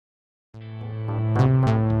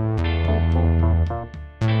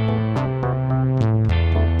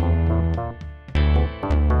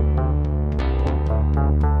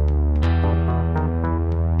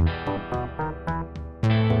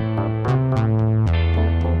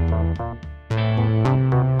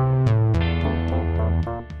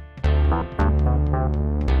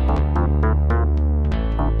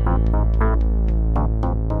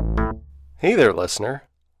Hey there, listener.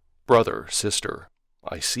 Brother, sister,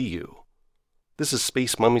 I see you. This is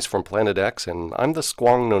Space Mummies from Planet X, and I'm the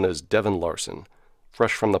squong known as Devin Larson,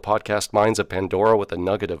 fresh from the podcast mines of Pandora with a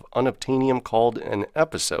nugget of unobtainium called an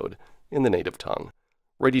episode in the native tongue,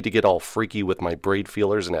 ready to get all freaky with my braid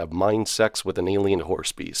feelers and have mind sex with an alien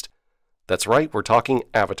horse beast. That's right, we're talking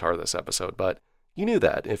Avatar this episode, but you knew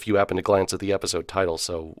that if you happened to glance at the episode title,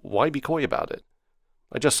 so why be coy about it?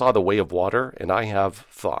 I just saw The Way of Water, and I have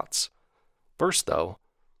thoughts. First, though,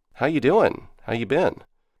 how you doing? How you been?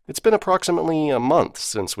 It's been approximately a month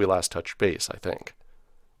since we last touched base, I think.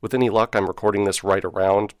 With any luck, I'm recording this right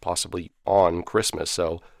around, possibly on Christmas,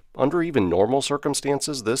 so under even normal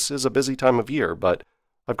circumstances, this is a busy time of year, but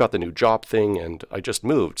I've got the new job thing, and I just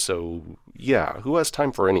moved, so yeah, who has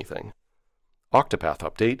time for anything? Octopath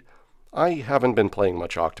update. I haven't been playing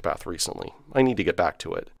much Octopath recently. I need to get back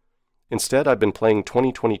to it. Instead, I've been playing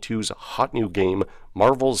 2022's hot new game,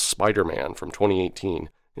 Marvel's Spider-Man from 2018,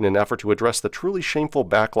 in an effort to address the truly shameful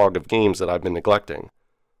backlog of games that I've been neglecting.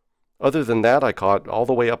 Other than that, I caught all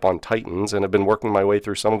the way up on Titans and have been working my way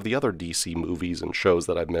through some of the other DC movies and shows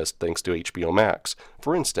that I've missed thanks to HBO Max.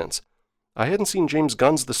 For instance, I hadn't seen James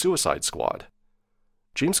Gunn's The Suicide Squad.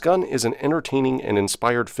 James Gunn is an entertaining and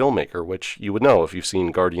inspired filmmaker, which you would know if you've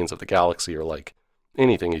seen Guardians of the Galaxy or like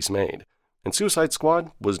anything he's made. And Suicide Squad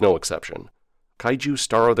was no exception. Kaiju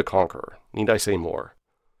Star of the Conqueror, need I say more?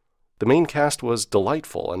 The main cast was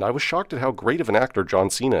delightful, and I was shocked at how great of an actor John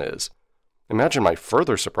Cena is. Imagine my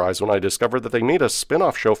further surprise when I discovered that they made a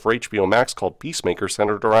spin-off show for HBO Max called Peacemaker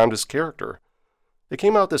centered around his character. It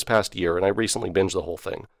came out this past year, and I recently binged the whole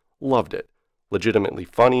thing. Loved it. Legitimately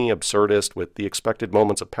funny, absurdist, with the expected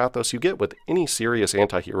moments of pathos you get with any serious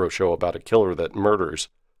anti-hero show about a killer that murders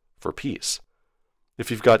for peace. If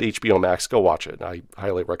you've got HBO Max, go watch it. I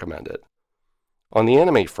highly recommend it. On the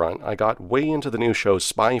anime front, I got way into the new show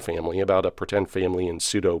Spy Family about a pretend family in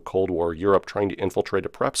pseudo-Cold War Europe trying to infiltrate a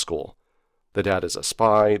prep school. The dad is a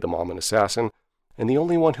spy, the mom an assassin, and the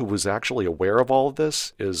only one who was actually aware of all of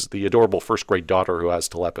this is the adorable first-grade daughter who has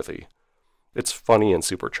telepathy. It's funny and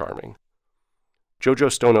super charming.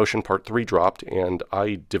 JoJo Stone Ocean Part 3 dropped, and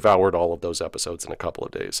I devoured all of those episodes in a couple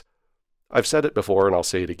of days. I've said it before, and I'll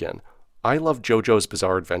say it again. I love JoJo's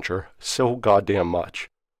Bizarre Adventure so goddamn much.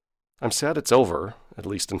 I'm sad it's over, at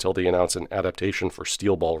least until they announce an adaptation for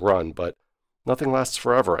Steel Ball Run, but nothing lasts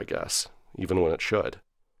forever, I guess, even when it should.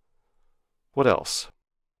 What else?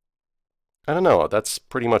 I don't know, that's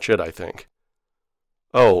pretty much it, I think.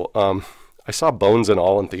 I saw Bones and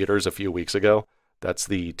All in theaters a few weeks ago. That's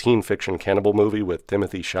the teen fiction cannibal movie with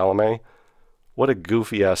Timothée Chalamet. What a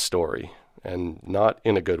goofy-ass story, and not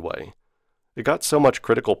in a good way. It got so much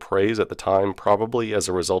critical praise at the time, probably as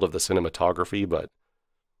a result of the cinematography, but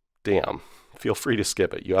damn, feel free to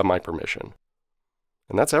skip it, you have my permission.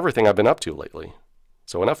 And that's everything I've been up to lately.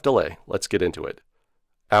 So enough delay, let's get into it.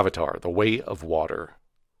 Avatar, The Way of Water.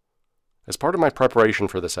 As part of my preparation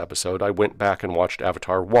for this episode, I went back and watched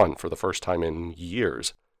Avatar 1 for the first time in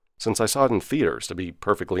years, since I saw it in theaters, to be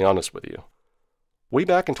perfectly honest with you. Way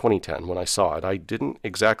back in 2010, when I saw it, I didn't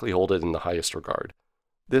exactly hold it in the highest regard.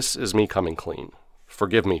 This is me coming clean.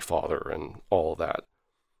 Forgive me, Father, and all that.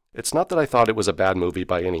 It's not that I thought it was a bad movie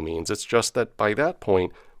by any means, it's just that by that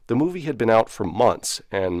point, the movie had been out for months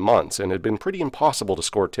and had been pretty impossible to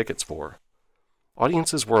score tickets for.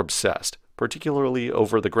 Audiences were obsessed, particularly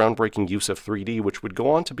over the groundbreaking use of 3D, which would go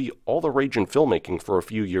on to be all the rage in filmmaking for a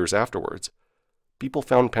few years afterwards. People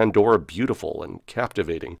found Pandora beautiful and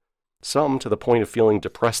captivating, some to the point of feeling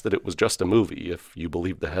depressed that it was just a movie, if you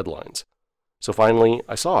believed the headlines. So finally,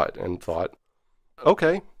 I saw it and thought,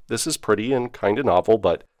 okay, this is pretty and kinda novel,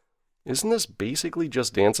 but isn't this basically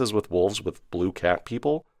just Dances with Wolves with blue cat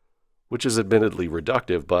people? Which is admittedly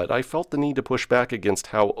reductive, but I felt the need to push back against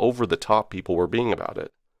how over-the-top people were being about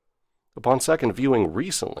it. Upon second viewing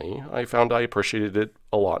recently, I found I appreciated it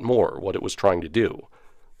a lot more, what it was trying to do,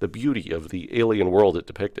 the beauty of the alien world it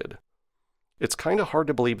depicted. It's kinda hard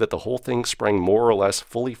to believe that the whole thing sprang more or less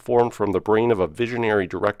fully formed from the brain of a visionary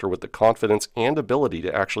director with the confidence and ability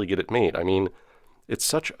to actually get it made. I mean, it's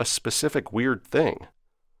such a specific weird thing.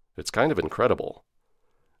 It's kind of incredible.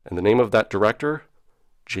 And the name of that director?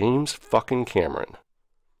 James fucking Cameron.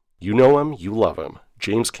 You know him, you love him.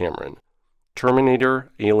 James Cameron.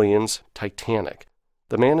 Terminator, Aliens, Titanic.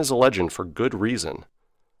 The man is a legend for good reason.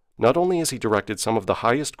 Not only has he directed some of the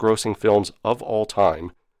highest grossing films of all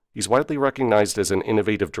time, he's widely recognized as an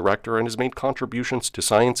innovative director and has made contributions to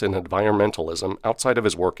science and environmentalism outside of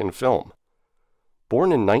his work in film.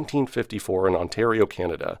 Born in 1954 in Ontario,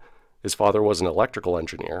 Canada, his father was an electrical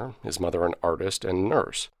engineer, his mother an artist and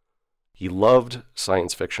nurse. He loved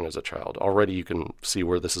science fiction as a child. Already you can see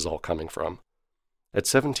where this is all coming from. At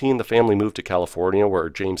 17, the family moved to California, where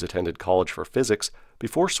James attended college for physics,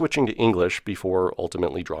 before switching to English, before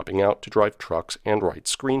ultimately dropping out to drive trucks and write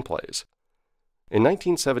screenplays. In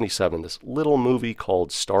 1977, this little movie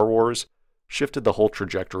called Star Wars shifted the whole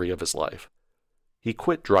trajectory of his life. He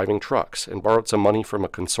quit driving trucks and borrowed some money from a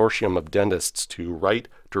consortium of dentists to write,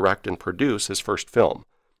 direct, and produce his first film,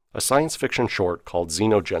 a science fiction short called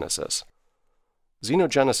Xenogenesis.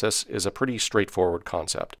 Xenogenesis is a pretty straightforward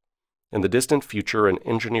concept. In the distant future, an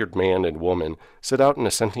engineered man and woman set out in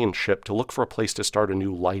a sentient ship to look for a place to start a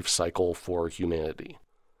new life cycle for humanity.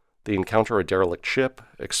 They encounter a derelict ship,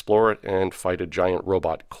 explore it, and fight a giant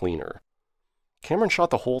robot cleaner. Cameron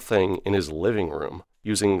shot the whole thing in his living room,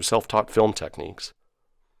 using self-taught film techniques.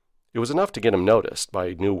 It was enough to get him noticed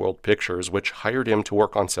by New World Pictures, which hired him to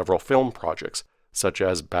work on several film projects, such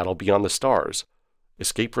as Battle Beyond the Stars,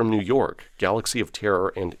 Escape from New York, Galaxy of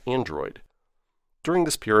Terror, and Android. During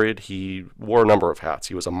this period, he wore a number of hats.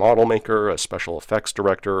 He was a model maker, a special effects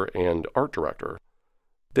director, and art director.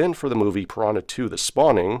 Then for the movie Piranha 2: The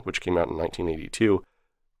Spawning, which came out in 1982,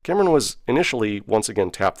 Cameron was initially once again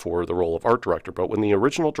tapped for the role of art director, but when the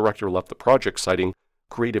original director left the project citing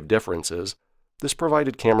creative differences, this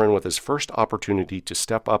provided Cameron with his first opportunity to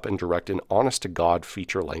step up and direct an honest-to-God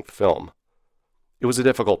feature-length film. It was a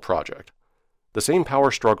difficult project. The same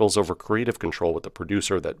power struggles over creative control with the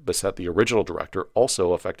producer that beset the original director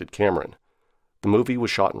also affected Cameron. The movie was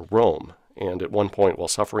shot in Rome, and at one point while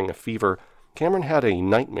suffering a fever, Cameron had a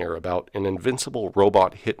nightmare about an invincible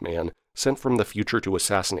robot hitman sent from the future to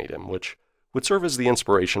assassinate him, which would serve as the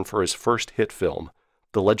inspiration for his first hit film,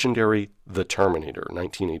 the legendary The Terminator,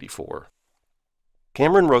 1984.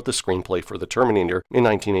 Cameron wrote the screenplay for The Terminator in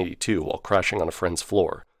 1982 while crashing on a friend's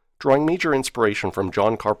floor, drawing major inspiration from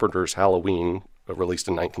John Carpenter's Halloween, released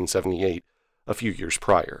in 1978, a few years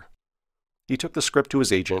prior. He took the script to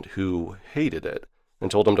his agent, who hated it,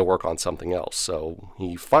 and told him to work on something else, so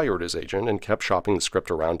he fired his agent and kept shopping the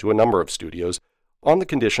script around to a number of studios on the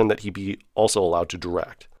condition that he be also allowed to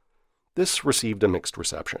direct. This received a mixed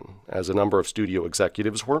reception, as a number of studio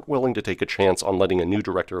executives weren't willing to take a chance on letting a new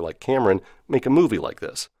director like Cameron make a movie like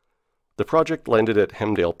this. The project landed at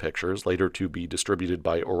Hemdale Pictures, later to be distributed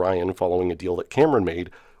by Orion following a deal that Cameron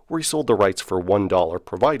made, where he sold the rights for $1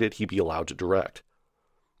 provided he be allowed to direct.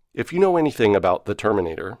 If you know anything about The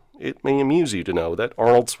Terminator, it may amuse you to know that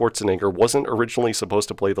Arnold Schwarzenegger wasn't originally supposed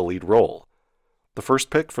to play the lead role. The first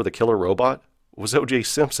pick for the killer robot was O.J.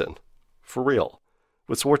 Simpson. For real.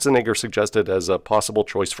 With Schwarzenegger suggested as a possible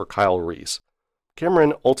choice for Kyle Reese.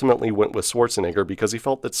 Cameron ultimately went with Schwarzenegger because he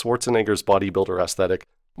felt that Schwarzenegger's bodybuilder aesthetic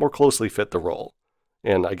more closely fit the role,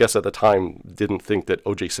 and I guess at the time didn't think that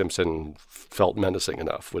O.J. Simpson felt menacing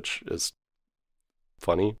enough, which is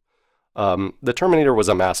funny. The Terminator was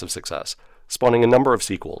a massive success, spawning a number of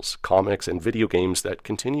sequels, comics, and video games that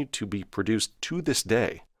continued to be produced to this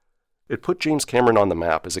day. It put James Cameron on the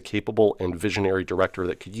map as a capable and visionary director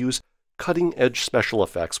that could use cutting-edge special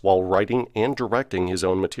effects while writing and directing his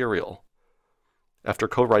own material. After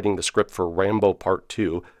co-writing the script for Rambo Part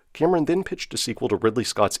 2, Cameron then pitched a sequel to Ridley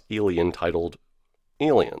Scott's Alien titled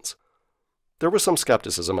Aliens. There was some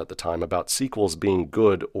skepticism at the time about sequels being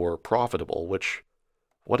good or profitable, which,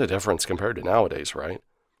 what a difference compared to nowadays, right?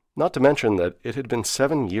 Not to mention that it had been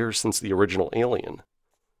 7 years since the original Alien.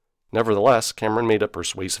 Nevertheless, Cameron made a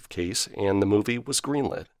persuasive case, and the movie was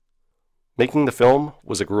greenlit. Making the film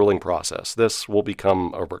was a grueling process. This will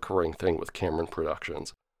become a recurring thing with Cameron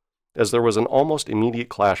Productions, as there was an almost immediate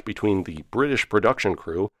clash between the British production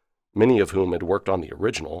crew, many of whom had worked on the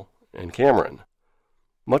original, and Cameron.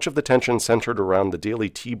 Much of the tension centered around the daily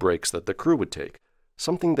tea breaks that the crew would take,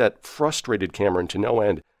 something that frustrated Cameron to no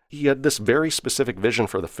end. He had this very specific vision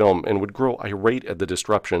for the film and would grow irate at the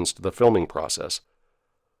disruptions to the filming process.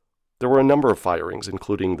 There were a number of firings,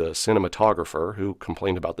 including the cinematographer, who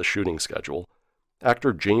complained about the shooting schedule,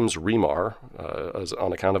 actor James Remar,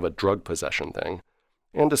 on account of a drug possession thing,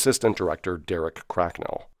 and assistant director Derek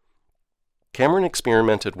Cracknell. Cameron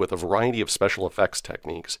experimented with a variety of special effects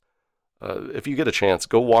techniques. If you get a chance,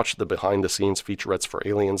 go watch the behind-the-scenes featurettes for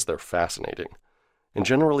Aliens. They're fascinating, and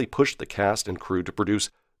generally pushed the cast and crew to produce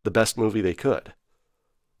the best movie they could.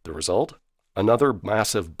 The result? Another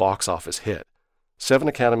massive box office hit, 7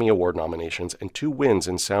 Academy Award nominations, and 2 wins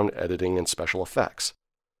in sound editing and special effects.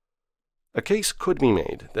 A case could be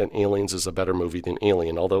made that Aliens is a better movie than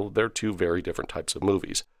Alien, although they're 2 very different types of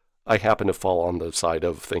movies. I happen to fall on the side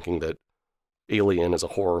of thinking that Alien as a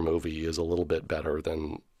horror movie is a little bit better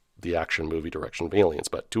than the action movie direction of Aliens,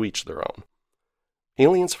 but to each their own.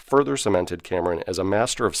 Aliens further cemented Cameron as a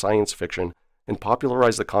master of science fiction and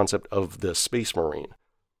popularized the concept of the Space Marine.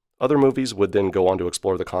 Other movies would then go on to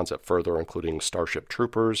explore the concept further, including Starship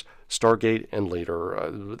Troopers, Stargate, and later a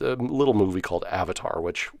little movie called Avatar,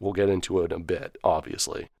 which we'll get into in a bit,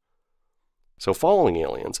 obviously. So following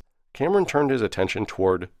Aliens, Cameron turned his attention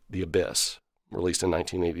toward The Abyss, released in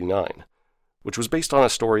 1989, which was based on a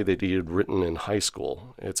story that he had written in high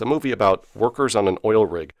school. It's a movie about workers on an oil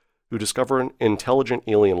rig who discover an intelligent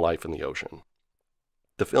alien life in the ocean.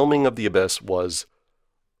 The filming of The Abyss was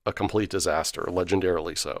a complete disaster,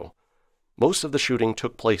 legendarily so. Most of the shooting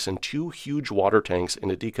took place in 2 huge water tanks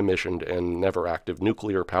in a decommissioned and never active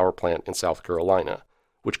nuclear power plant in South Carolina,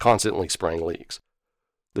 which constantly sprang leaks.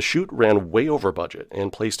 The shoot ran way over budget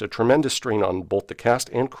and placed a tremendous strain on both the cast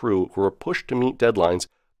and crew, who were pushed to meet deadlines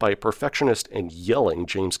by a perfectionist and yelling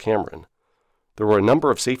James Cameron. There were a number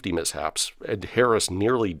of safety mishaps. Ed Harris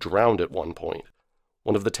nearly drowned at one point.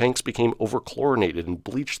 One of the tanks became overchlorinated and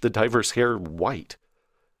bleached the diver's hair white.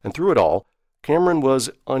 And through it all, Cameron was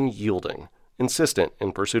unyielding, insistent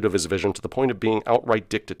in pursuit of his vision to the point of being outright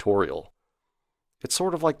dictatorial. It's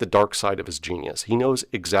sort of like the dark side of his genius. He knows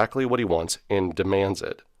exactly what he wants and demands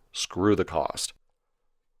it. Screw the cost.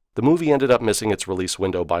 The movie ended up missing its release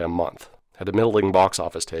window by a month, had a middling box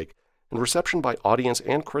office take, and reception by audience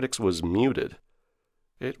and critics was muted.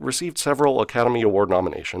 It received several Academy Award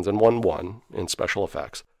nominations and won one in special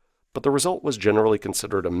effects, but the result was generally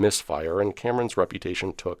considered a misfire, and Cameron's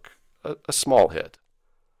reputation took a small hit.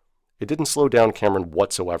 It didn't slow down Cameron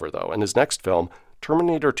whatsoever, though, and his next film,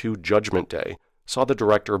 Terminator 2: Judgment Day, saw the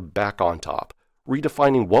director back on top,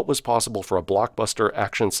 redefining what was possible for a blockbuster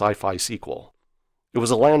action sci-fi sequel. It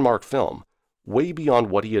was a landmark film, way beyond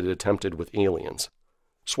what he had attempted with Aliens.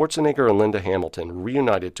 Schwarzenegger and Linda Hamilton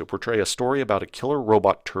reunited to portray a story about a killer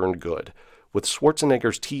robot turned good, with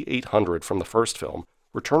Schwarzenegger's T-800 from the first film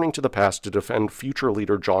returning to the past to defend future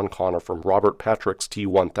leader John Connor from Robert Patrick's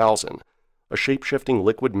T-1000, a shape-shifting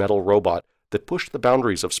liquid metal robot that pushed the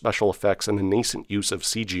boundaries of special effects and the nascent use of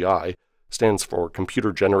CGI, stands for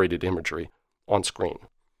computer-generated imagery, on screen.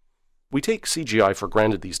 We take CGI for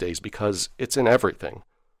granted these days because it's in everything.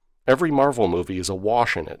 Every Marvel movie is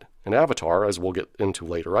awash in it, and Avatar, as we'll get into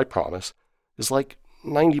later, I promise, is like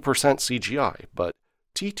 90% CGI, but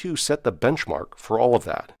T2 set the benchmark for all of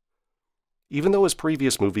that. Even though his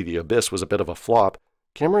previous movie, The Abyss, was a bit of a flop,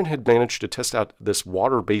 Cameron had managed to test out this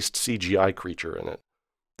water-based CGI creature in it.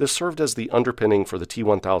 This served as the underpinning for the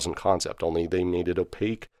T-1000 concept, only they made it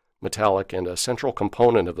opaque, metallic, and a central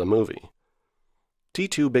component of the movie.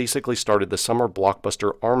 T2 basically started the summer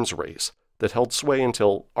blockbuster arms race that held sway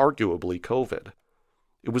until, arguably, COVID.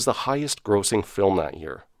 It was the highest-grossing film that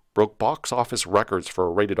year, broke box office records for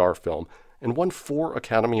a rated R film, and won 4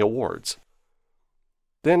 Academy Awards.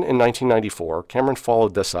 Then, in 1994, Cameron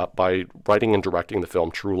followed this up by writing and directing the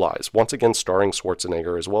film True Lies, once again starring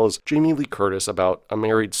Schwarzenegger as well as Jamie Lee Curtis, about a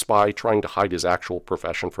married spy trying to hide his actual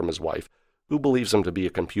profession from his wife, who believes him to be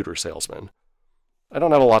a computer salesman. I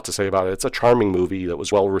don't have a lot to say about it. It's a charming movie that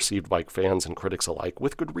was well received by fans and critics alike,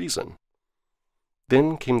 with good reason.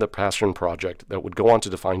 Then came the passion project that would go on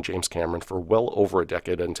to define James Cameron for well over a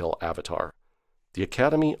decade until Avatar, the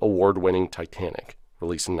Academy Award-winning Titanic,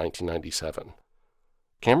 released in 1997.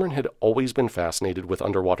 Cameron had always been fascinated with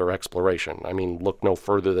underwater exploration. I mean, look no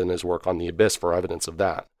further than his work on The Abyss for evidence of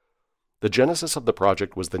that. The genesis of the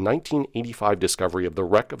project was the 1985 discovery of the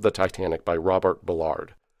wreck of the Titanic by Robert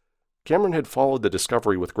Ballard. Cameron had followed the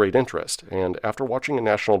discovery with great interest, and after watching a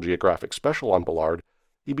National Geographic special on Ballard,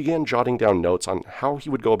 he began jotting down notes on how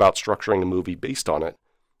he would go about structuring a movie based on it,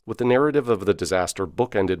 with the narrative of the disaster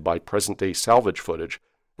bookended by present-day salvage footage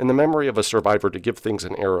and the memory of a survivor to give things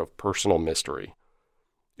an air of personal mystery.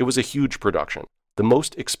 It was a huge production, the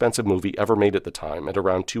most expensive movie ever made at the time, at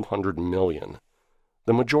around $200 million.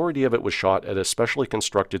 The majority of it was shot at a specially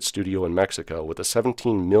constructed studio in Mexico with a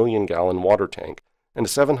 17 million-gallon water tank and a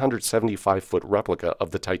 775-foot replica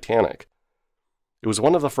of the Titanic. It was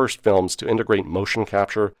one of the first films to integrate motion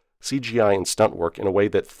capture, CGI, and stunt work in a way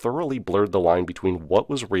that thoroughly blurred the line between what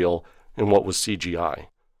was real and what was CGI.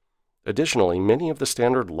 Additionally, many of the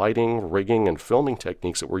standard lighting, rigging, and filming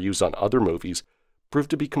techniques that were used on other movies proved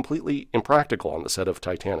to be completely impractical on the set of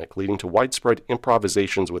Titanic, leading to widespread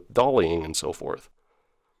improvisations with dollying and so forth.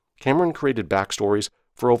 Cameron created backstories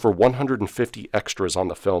for over 150 extras on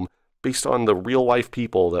the film based on the real-life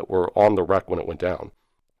people that were on the wreck when it went down.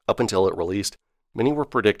 Up until it released, many were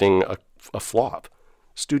predicting a flop.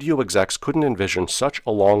 Studio execs couldn't envision such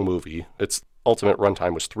a long movie, its ultimate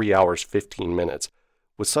runtime was 3 hours 15 minutes,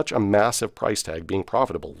 with such a massive price tag being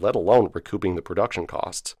profitable, let alone recouping the production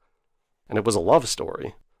costs. And it was a love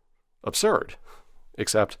story. Absurd.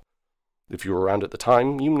 Except, If you were around at the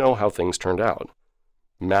time, you know how things turned out.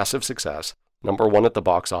 Massive success, #1 at the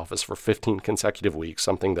box office for 15 consecutive weeks,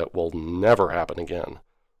 something that will never happen again.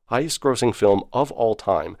 Highest grossing film of all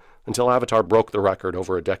time, until Avatar broke the record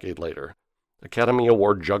over a decade later. Academy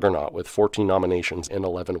Award juggernaut with 14 nominations and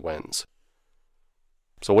 11 wins.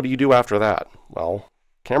 So what do you do after that? Well,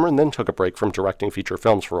 Cameron then took a break from directing feature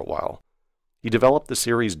films for a while. He developed the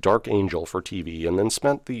series Dark Angel for TV and then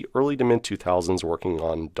spent the early to mid-2000s working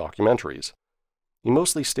on documentaries. He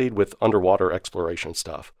mostly stayed with underwater exploration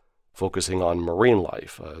stuff, focusing on marine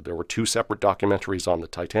life. There were 2 separate documentaries on the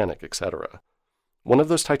Titanic, etc. One of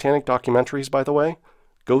those Titanic documentaries, by the way,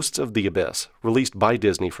 Ghosts of the Abyss, released by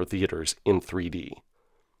Disney for theaters in 3D.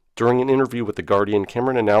 During an interview with The Guardian,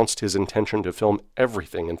 Cameron announced his intention to film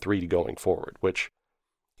everything in 3D going forward, which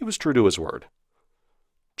he was true to his word.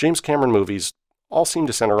 James Cameron movies all seem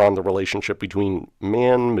to center on the relationship between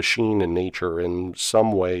man, machine, and nature in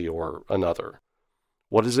some way or another.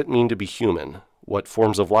 What does it mean to be human? What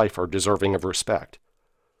forms of life are deserving of respect?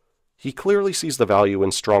 He clearly sees the value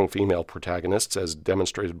in strong female protagonists, as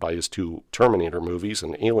demonstrated by his 2 Terminator movies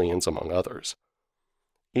and Aliens, among others.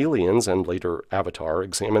 Aliens, and later Avatar,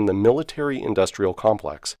 examine the military-industrial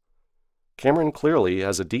complex. Cameron clearly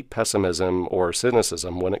has a deep pessimism or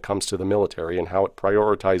cynicism when it comes to the military and how it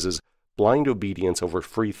prioritizes blind obedience over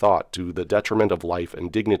free thought to the detriment of life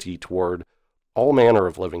and dignity toward all manner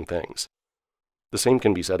of living things. The same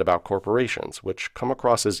can be said about corporations, which come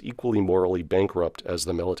across as equally morally bankrupt as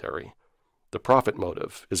the military. The profit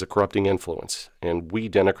motive is a corrupting influence, and we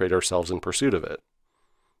denigrate ourselves in pursuit of it.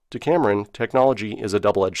 To Cameron, technology is a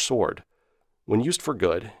double-edged sword. When used for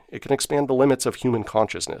good, it can expand the limits of human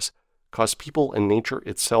consciousness, cause people and nature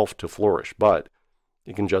itself to flourish, but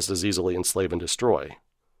it can just as easily enslave and destroy.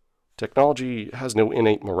 Technology has no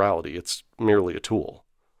innate morality, it's merely a tool.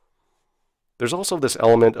 There's also this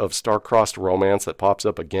element of star-crossed romance that pops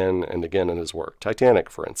up again and again in his work. Titanic,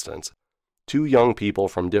 for instance. 2 young people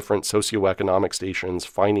from different socioeconomic stations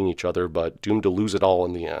finding each other but doomed to lose it all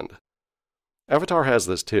in the end. Avatar has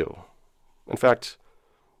this too. In fact,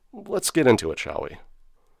 let's get into it, shall we?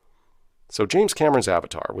 So James Cameron's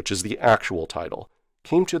Avatar, which is the actual title,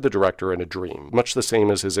 came to the director in a dream, much the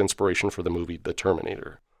same as his inspiration for the movie The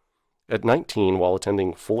Terminator. At 19, while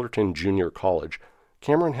attending Fullerton Junior College,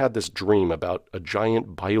 Cameron had this dream about a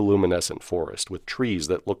giant bioluminescent forest with trees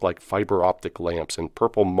that look like fiber optic lamps and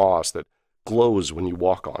purple moss that glows when you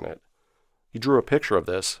walk on it. He drew a picture of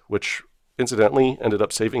this, which incidentally ended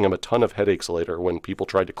up saving him a ton of headaches later when people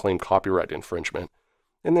tried to claim copyright infringement,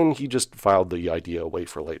 and then he just filed the idea away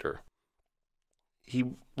for later. He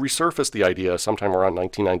resurfaced the idea sometime around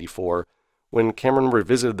 1994 when Cameron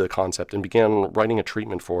revisited the concept and began writing a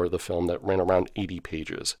treatment for the film that ran around 80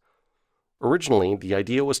 pages. Originally, the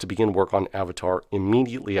idea was to begin work on Avatar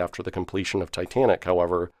immediately after the completion of Titanic.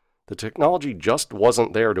 However, the technology just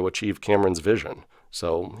wasn't there to achieve Cameron's vision,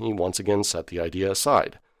 so he once again set the idea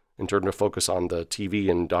aside and turned to focus on the TV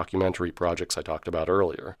and documentary projects I talked about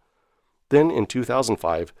earlier. Then, in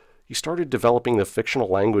 2005, he started developing the fictional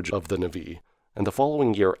language of the Na'vi, and the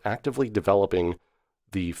following year actively developing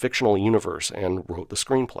the fictional universe and wrote the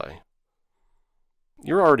screenplay.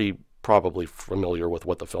 You're already probably familiar with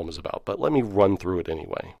what the film is about, but let me run through it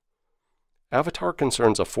anyway. Avatar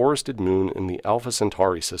concerns a forested moon in the Alpha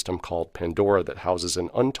Centauri system called Pandora that houses an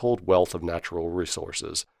untold wealth of natural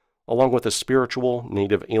resources, along with a spiritual,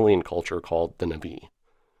 native alien culture called the Na'vi.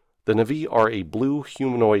 The Na'vi are a blue,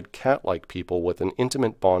 humanoid, cat-like people with an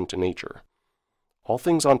intimate bond to nature. All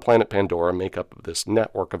things on planet Pandora make up this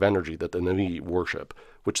network of energy that the Na'vi worship,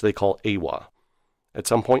 which they call Awa. At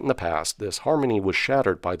some point in the past, this harmony was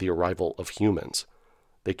shattered by the arrival of humans.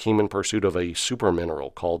 They came in pursuit of a super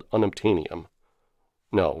mineral called unobtainium.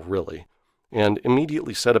 No, really. And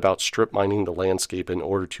immediately set about strip mining the landscape in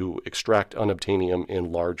order to extract unobtainium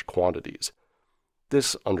in large quantities.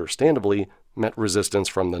 This, understandably, met resistance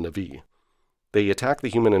from the Na'vi. They attack the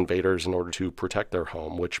human invaders in order to protect their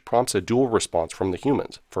home, which prompts a dual response from the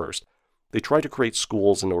humans. First, they try to create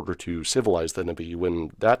schools in order to civilize the Na'vi.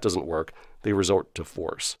 When that doesn't work, they resort to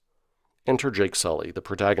force. Enter Jake Sully, the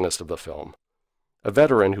protagonist of the film. A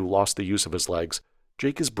veteran who lost the use of his legs,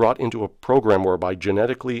 Jake is brought into a program whereby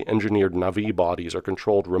genetically engineered Na'vi bodies are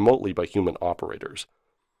controlled remotely by human operators.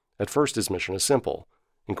 At first, his mission is simple: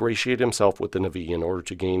 ingratiate himself with the Na'vi in order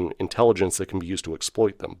to gain intelligence that can be used to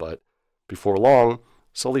exploit them, but before long,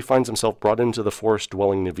 Sully finds himself brought into the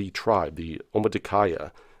forest-dwelling Na'vi tribe, the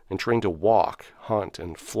Omadikaya, and trained to walk, hunt,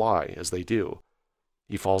 and fly as they do.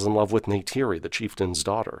 He falls in love with Neytiri, the chieftain's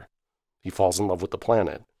daughter. He falls in love with the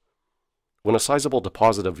planet. When a sizable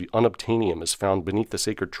deposit of unobtainium is found beneath the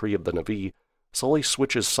sacred tree of the Na'vi, Sully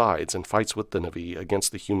switches sides and fights with the Na'vi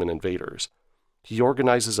against the human invaders. He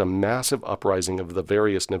organizes a massive uprising of the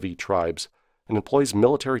various Na'vi tribes and employs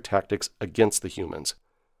military tactics against the humans.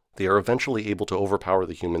 They are eventually able to overpower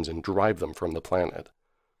the humans and drive them from the planet.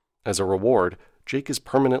 As a reward, Jake is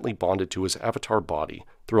permanently bonded to his avatar body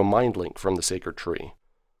through a mind link from the sacred tree.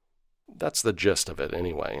 That's the gist of it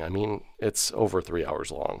anyway. I mean, it's over 3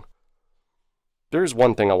 hours long. There's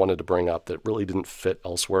one thing I wanted to bring up that really didn't fit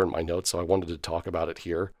elsewhere in my notes, so I wanted to talk about it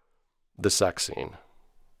here. The sex scene.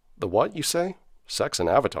 The what, you say? Sex in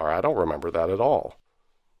Avatar? I don't remember that at all.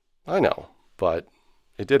 I know, but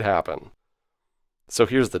it did happen. So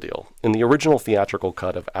here's the deal. In the original theatrical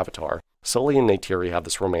cut of Avatar, Sully and Neytiri have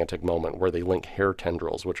this romantic moment where they link hair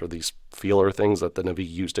tendrils, which are these feeler things that the Na'vi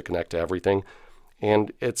use to connect to everything,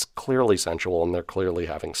 and it's clearly sensual and they're clearly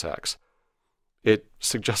having sex. It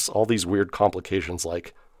suggests all these weird complications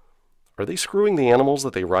like, are they screwing the animals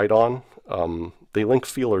that they ride on? They link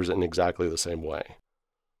feelers in exactly the same way.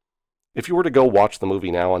 If you were to go watch the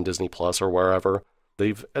movie now on Disney Plus or wherever,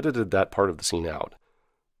 they've edited that part of the scene out,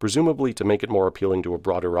 presumably to make it more appealing to a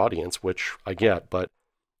broader audience, which I get, but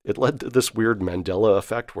it led to this weird Mandela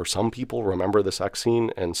effect where some people remember the sex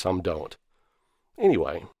scene and some don't.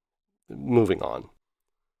 Anyway, moving on.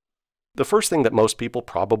 The first thing that most people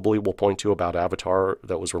probably will point to about Avatar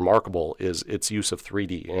that was remarkable is its use of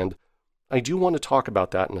 3D, and I do want to talk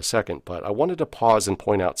about that in a second, but I wanted to pause and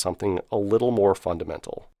point out something a little more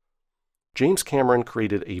fundamental. James Cameron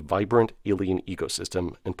created a vibrant alien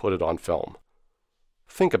ecosystem and put it on film.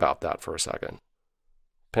 Think about that for a second.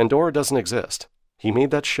 Pandora doesn't exist. He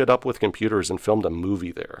made that shit up with computers and filmed a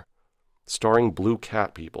movie there, starring blue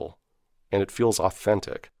cat people, and it feels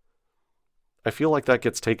authentic. I feel like that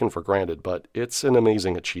gets taken for granted, but it's an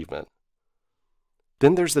amazing achievement.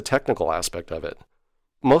 Then there's the technical aspect of it.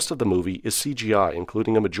 Most of the movie is CGI,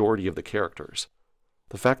 including a majority of the characters.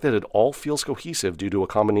 The fact that it all feels cohesive due to a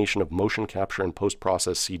combination of motion capture and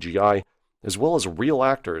post-process CGI, as well as real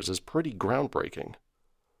actors, is pretty groundbreaking.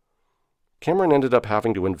 Cameron ended up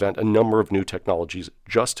having to invent a number of new technologies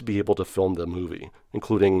just to be able to film the movie,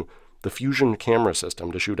 including the fusion camera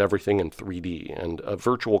system to shoot everything in 3D, and a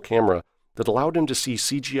virtual camera that allowed him to see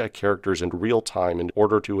CGI characters in real time in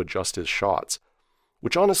order to adjust his shots,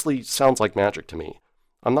 which honestly sounds like magic to me.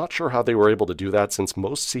 I'm not sure how they were able to do that since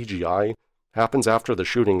most CGI happens after the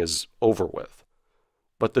shooting is over with.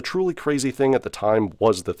 But the truly crazy thing at the time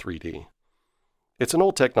was the 3D. It's an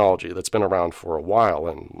old technology that's been around for a while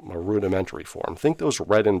in a rudimentary form. Think those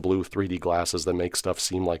red and blue 3D glasses that make stuff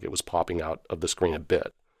seem like it was popping out of the screen a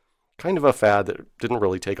bit. Kind of a fad that didn't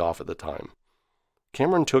really take off at the time.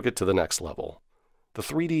 Cameron took it to the next level. The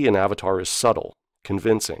 3D in Avatar is subtle,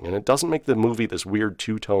 convincing, and it doesn't make the movie this weird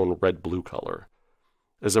two-tone red-blue color.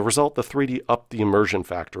 As a result, the 3D upped the immersion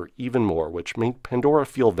factor even more, which made Pandora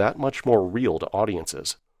feel that much more real to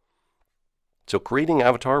audiences. So creating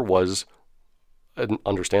Avatar was,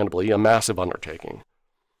 understandably, a massive undertaking.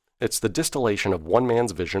 It's the distillation of one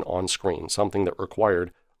man's vision on screen, something that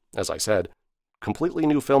required, as I said, completely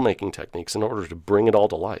new filmmaking techniques in order to bring it all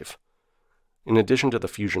to life. In addition to the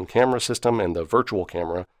fusion camera system and the virtual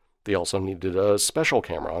camera, they also needed a special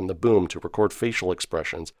camera on the boom to record facial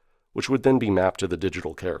expressions, which would then be mapped to the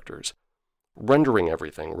digital characters. Rendering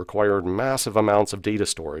everything required massive amounts of data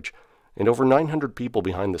storage and over 900 people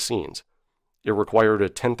behind the scenes. It required a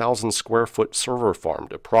 10,000 square foot server farm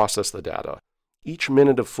to process the data. Each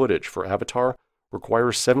minute of footage for Avatar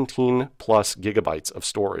requires 17 plus gigabytes of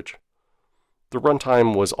storage. The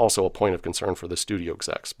runtime was also a point of concern for the studio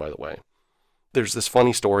execs, by the way. There's this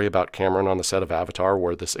funny story about Cameron on the set of Avatar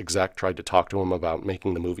where this exec tried to talk to him about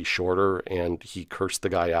making the movie shorter, and he cursed the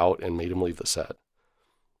guy out and made him leave the set.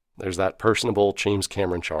 There's that personable James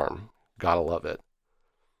Cameron charm. Gotta love it.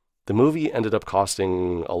 The movie ended up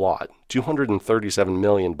costing a lot, $237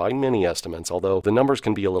 million by many estimates, although the numbers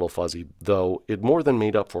can be a little fuzzy, though it more than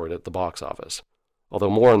made up for it at the box office. Although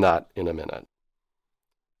more on that in a minute.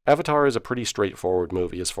 Avatar is a pretty straightforward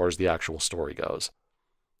movie as far as the actual story goes.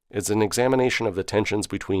 It's an examination of the tensions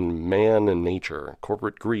between man and nature,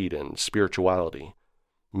 corporate greed and spirituality.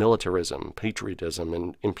 Militarism, patriotism,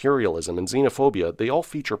 and imperialism and xenophobia, they all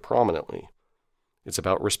feature prominently. It's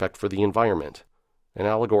about respect for the environment, an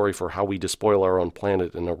allegory for how we despoil our own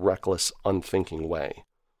planet in a reckless, unthinking way.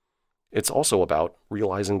 It's also about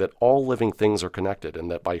realizing that all living things are connected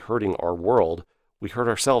and that by hurting our world, we hurt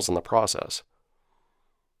ourselves in the process.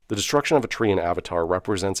 The destruction of a tree in Avatar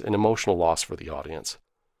represents an emotional loss for the audience.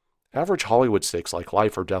 Average Hollywood stakes like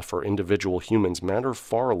life or death for individual humans matter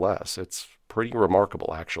far less. It's pretty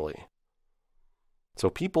remarkable, actually. So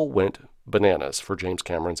people went bananas for James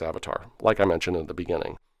Cameron's Avatar, like I mentioned in the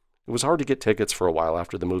beginning. It It was hard to get tickets for a while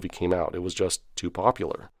after the movie came out. It was just too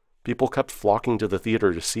popular. People kept flocking to the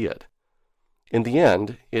theater to see it. In the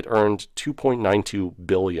end, it earned $2.92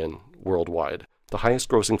 billion worldwide, the highest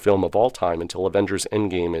grossing film of all time until Avengers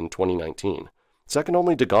Endgame in 2019, second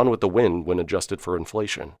only to Gone with the Wind when adjusted for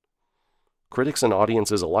inflation. Critics and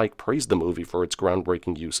audiences alike praised the movie for its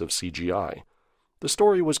groundbreaking use of CGI. The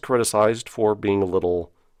story was criticized for being a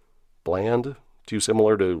little bland, too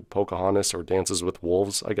similar to Pocahontas or Dances with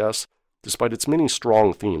Wolves, I guess, despite its many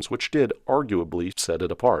strong themes, which did arguably set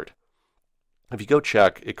it apart. If you go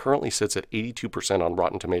check, it currently sits at 82% on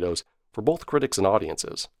Rotten Tomatoes for both critics and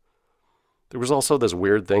audiences. There was also this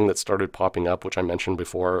weird thing that started popping up, which I mentioned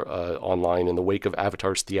before online in the wake of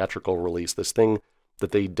Avatar's theatrical release, this thing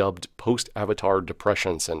that they dubbed post-Avatar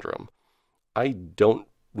depression syndrome. I don't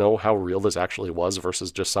know how real this actually was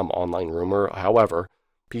versus just some online rumor. However,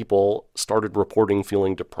 people started reporting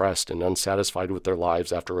feeling depressed and unsatisfied with their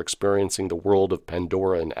lives after experiencing the world of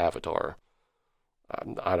Pandora in Avatar.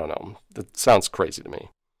 I don't know. It sounds crazy to me.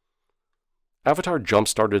 Avatar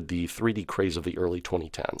jump-started the 3D craze of the early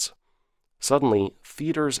 2010s. Suddenly,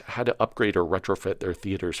 theaters had to upgrade or retrofit their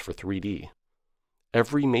theaters for 3D.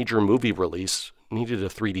 Every major movie release needed a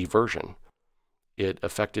 3D version. It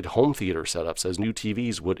affected home theater setups as new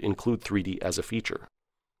TVs would include 3D as a feature.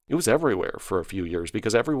 It was everywhere for a few years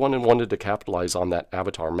because everyone wanted to capitalize on that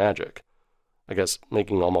Avatar magic. I guess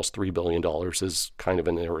making almost $3 billion is kind of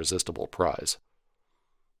an irresistible prize.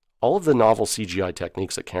 All of the novel CGI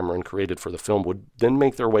techniques that Cameron created for the film would then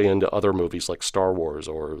make their way into other movies like Star Wars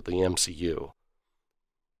or the MCU.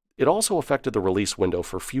 It also affected the release window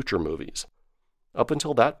for future movies. Up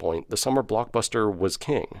until that point, the summer blockbuster was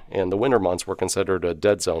king, and the winter months were considered a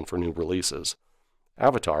dead zone for new releases.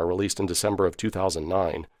 Avatar, released in December of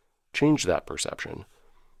 2009, changed that perception.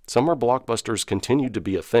 Summer blockbusters continued to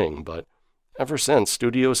be a thing, but ever since,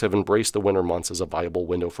 studios have embraced the winter months as a viable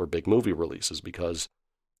window for big movie releases because,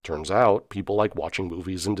 turns out, people like watching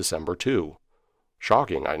movies in December too.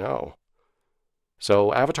 Shocking, I know.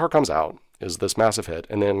 So Avatar comes out, is this massive hit,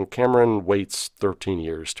 and then Cameron waits 13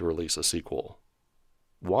 years to release a sequel.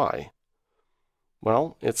 Why?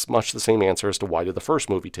 Well, it's much the same answer as to why did the first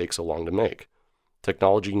movie take so long to make.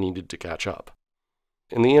 Technology needed to catch up.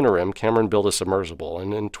 In the interim, Cameron built a submersible,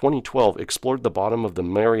 and in 2012 explored the bottom of the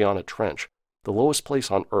Mariana Trench, the lowest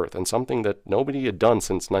place on Earth, and something that nobody had done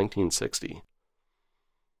since 1960.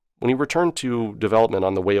 When he returned to development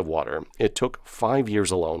on The Way of Water, it took 5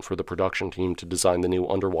 years alone for the production team to design the new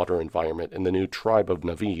underwater environment in the new tribe of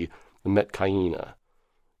Na'vi, the Metkaina.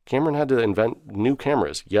 Cameron had to invent new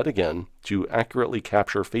cameras, yet again, to accurately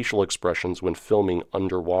capture facial expressions when filming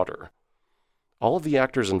underwater. All of the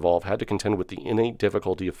actors involved had to contend with the innate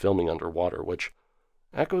difficulty of filming underwater, which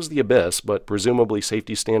echoes The Abyss, but presumably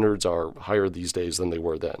safety standards are higher these days than they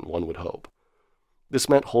were then, one would hope. This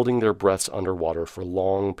meant holding their breaths underwater for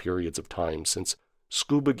long periods of time, since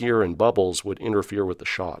scuba gear and bubbles would interfere with the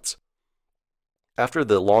shots. After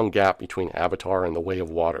the long gap between Avatar and The Way of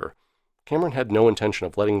Water, Cameron had no intention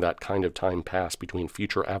of letting that kind of time pass between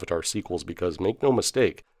future Avatar sequels because, make no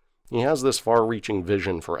mistake, he has this far-reaching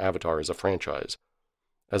vision for Avatar as a franchise.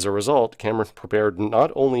 As a result, Cameron prepared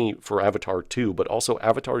not only for Avatar 2, but also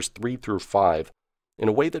Avatars 3 through 5, in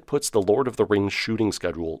a way that puts the Lord of the Rings shooting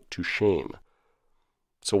schedule to shame.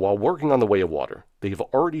 So while working on The Way of Water, they have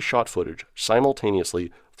already shot footage simultaneously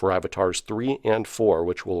for Avatars 3 and 4,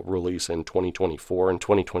 which will release in 2024 and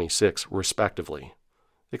 2026, respectively.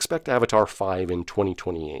 Expect Avatar 5 in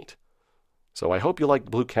 2028. So I hope you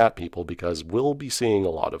like Blue Cat, people, because we'll be seeing a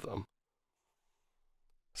lot of them.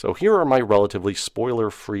 So here are my relatively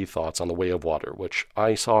spoiler-free thoughts on The Way of Water, which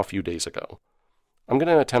I saw a few days ago. I'm going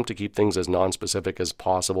to attempt to keep things as non-specific as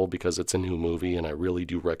possible because it's a new movie and I really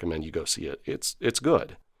do recommend you go see it. It's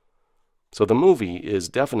good. So the movie is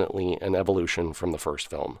definitely an evolution from the first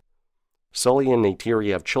film. Sully and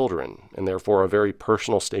Neytiri have children, and therefore a very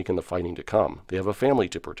personal stake in the fighting to come. They have a family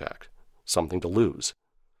to protect, something to lose.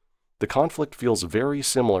 The conflict feels very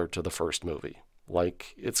similar to the first movie,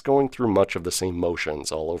 like it's going through much of the same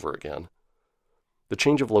motions all over again. The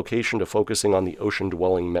change of location to focusing on the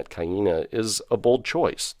ocean-dwelling Metkaina is a bold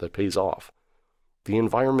choice that pays off. The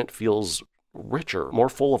environment feels richer, more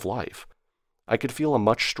full of life. I could feel a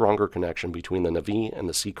much stronger connection between the Na'vi and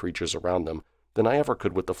the sea creatures around them than I ever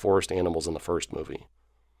could with the forest animals in the first movie.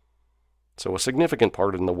 So a significant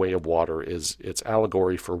part in The Way of Water is its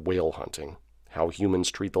allegory for whale hunting, how humans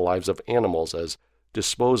treat the lives of animals as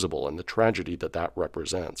disposable and the tragedy that that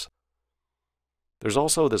represents. There's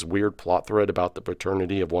also this weird plot thread about the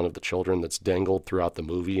paternity of one of the children that's dangled throughout the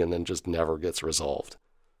movie and then just never gets resolved.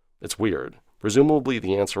 It's weird. Presumably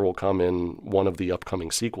the answer will come in one of the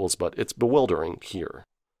upcoming sequels, but it's bewildering here.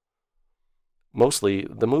 Mostly,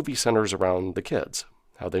 the movie centers around the kids,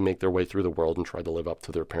 how they make their way through the world and try to live up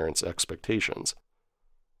to their parents' expectations.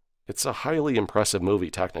 It's a highly impressive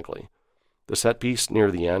movie technically. The set piece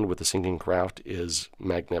near the end with the sinking craft is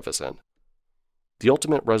magnificent. The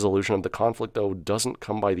ultimate resolution of the conflict, though, doesn't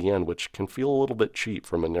come by the end, which can feel a little bit cheap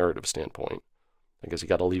from a narrative standpoint. I guess you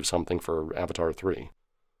gotta leave something for Avatar 3.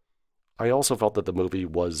 I also felt that the movie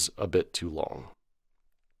was a bit too long.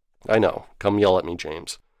 I know, come yell at me,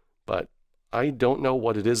 James, but I don't know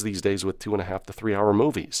what it is these days with 2.5 to 3 hour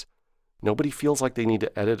movies. Nobody feels like they need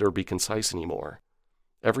to edit or be concise anymore.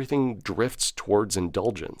 Everything drifts towards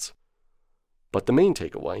indulgence. But the main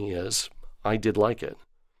takeaway is, I did like it.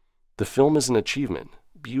 The film is an achievement,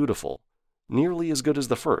 beautiful, nearly as good as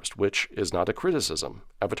the first, which is not a criticism.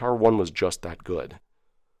 Avatar 1 was just that good.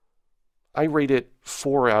 I rate it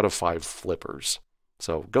 4 out of 5 flippers,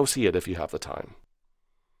 so go see it if you have the time.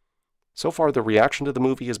 So far, the reaction to the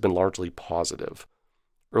movie has been largely positive.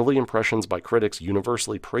 Early impressions by critics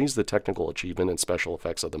universally praise the technical achievement and special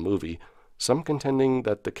effects of the movie, some contending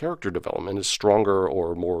that the character development is stronger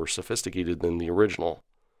or more sophisticated than the original.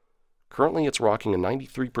 Currently, it's rocking a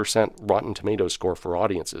 93% Rotten Tomatoes score for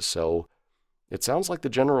audiences, so it sounds like the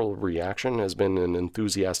general reaction has been an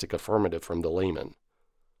enthusiastic affirmative from the layman.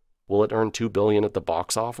 Will it earn $2 billion at the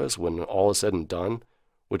box office when all is said and done,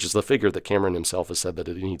 which is the figure that Cameron himself has said that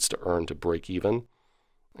it needs to earn to break even?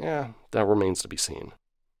 That remains to be seen.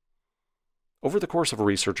 Over the course of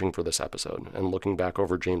researching for this episode, and looking back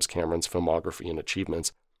over James Cameron's filmography and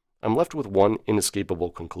achievements, I'm left with one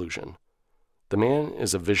inescapable conclusion. The man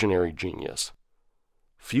is a visionary genius.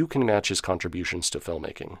 Few can match his contributions to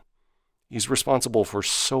filmmaking. He's responsible for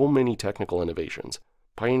so many technical innovations,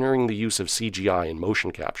 pioneering the use of CGI and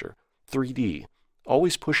motion capture, 3D,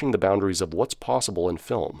 always pushing the boundaries of what's possible in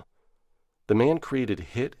film. The man created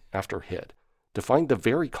hit after hit, defined the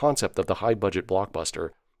very concept of the high-budget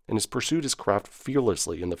blockbuster, and has pursued his craft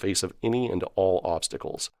fearlessly in the face of any and all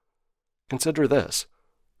obstacles. Consider this.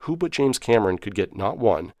 Who but James Cameron could get not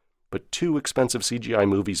one, but 2 expensive CGI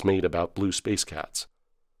movies made about blue space cats?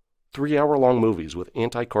 3-hour-long movies with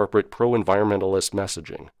anti-corporate, pro-environmentalist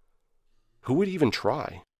messaging. Who would even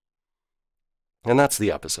try? And that's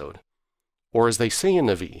the episode. Or as they say in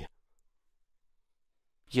the V.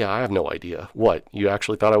 Yeah, I have no idea. What, you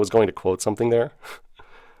actually thought I was going to quote something there?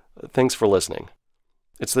 Thanks for listening.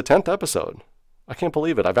 It's the 10th episode. I can't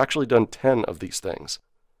believe it. I've actually done 10 of these things.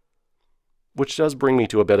 Which does bring me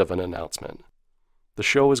to a bit of an announcement. The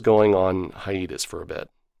show is going on hiatus for a bit.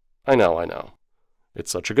 I know.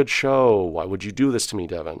 It's such a good show. Why would you do this to me,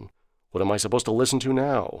 Devin? What am I supposed to listen to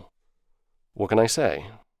now? What can I say?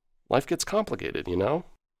 Life gets complicated, you know?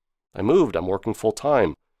 I moved. I'm working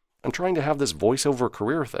full-time. I'm trying to have this voiceover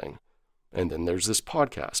career thing. And then there's this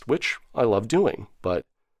podcast, which I love doing, but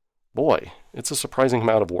boy, it's a surprising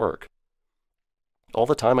amount of work. All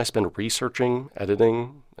the time I spend researching,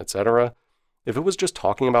 editing, etc. If it was just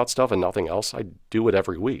talking about stuff and nothing else, I'd do it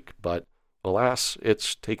every week, but alas,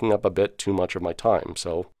 it's taking up a bit too much of my time,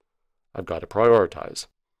 so I've got to prioritize.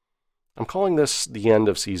 I'm calling this the end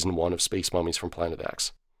of Season 1 of Space Mummies from Planet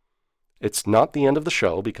X. It's not the end of the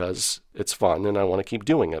show because it's fun and I want to keep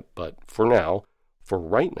doing it, but for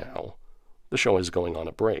right now, the show is going on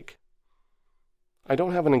a break. I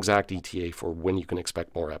don't have an exact ETA for when you can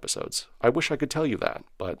expect more episodes. I wish I could tell you that,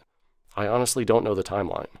 but I honestly don't know the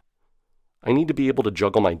timeline. I need to be able to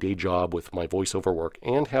juggle my day job with my voiceover work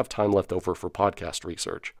and have time left over for podcast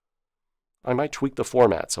research. I might tweak the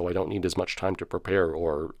format so I don't need as much time to prepare,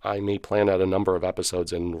 or I may plan out a number of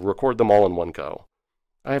episodes and record them all in one go.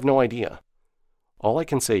 I have no idea. All I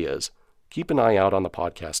can say is, keep an eye out on the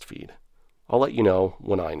podcast feed. I'll let you know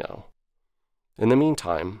when I know. In the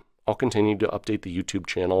meantime, I'll continue to update the YouTube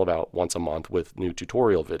channel about once a month with new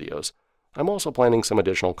tutorial videos. I'm also planning some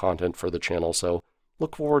additional content for the channel, so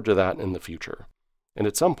look forward to that in the future. And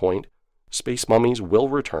at some point, Space Mummies will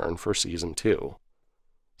return for Season 2.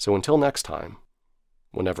 So until next time,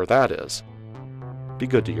 whenever that is, be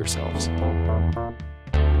good to yourselves.